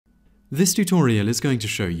This tutorial is going to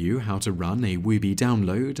show you how to run a Wubi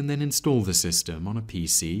download and then install the system on a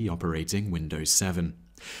PC operating Windows 7.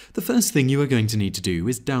 The first thing you are going to need to do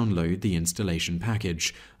is download the installation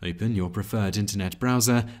package. Open your preferred internet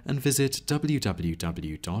browser and visit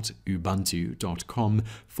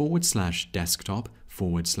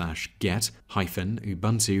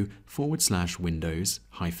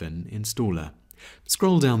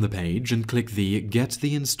Scroll down the page and click the Get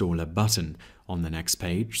the Installer button. On the next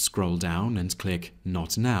page, scroll down and click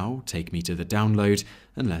Not Now, take me to the download,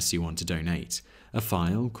 unless you want to donate. A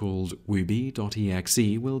file called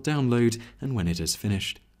wubi.exe will download, and when it is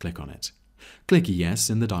finished, click on it. Click Yes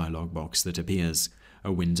in the dialog box that appears.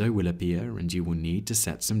 A window will appear and you will need to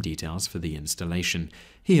set some details for the installation.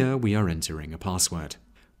 Here we are entering a password.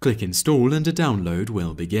 Click Install and a download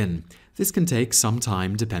will begin. This can take some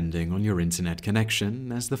time depending on your internet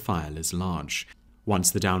connection, as the file is large.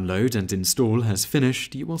 Once the download and install has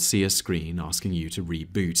finished, you will see a screen asking you to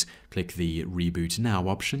reboot. Click the Reboot Now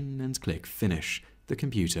option and click Finish. The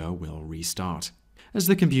computer will restart. As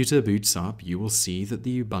the computer boots up, you will see that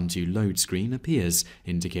the Ubuntu load screen appears,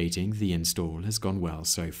 indicating the install has gone well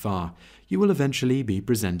so far. You will eventually be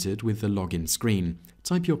presented with the login screen.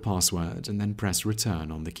 Type your password and then press Return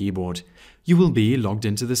on the keyboard. You will be logged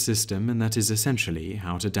into the system, and that is essentially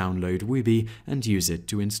how to download Wubi and use it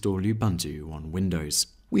to install Ubuntu on Windows.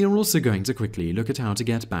 We are also going to quickly look at how to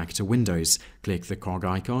get back to Windows. Click the cog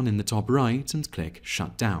icon in the top right and click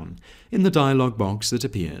Shut Down. In the dialog box that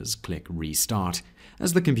appears, click Restart.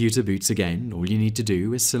 As the computer boots again, all you need to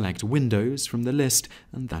do is select Windows from the list,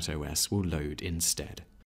 and that OS will load instead.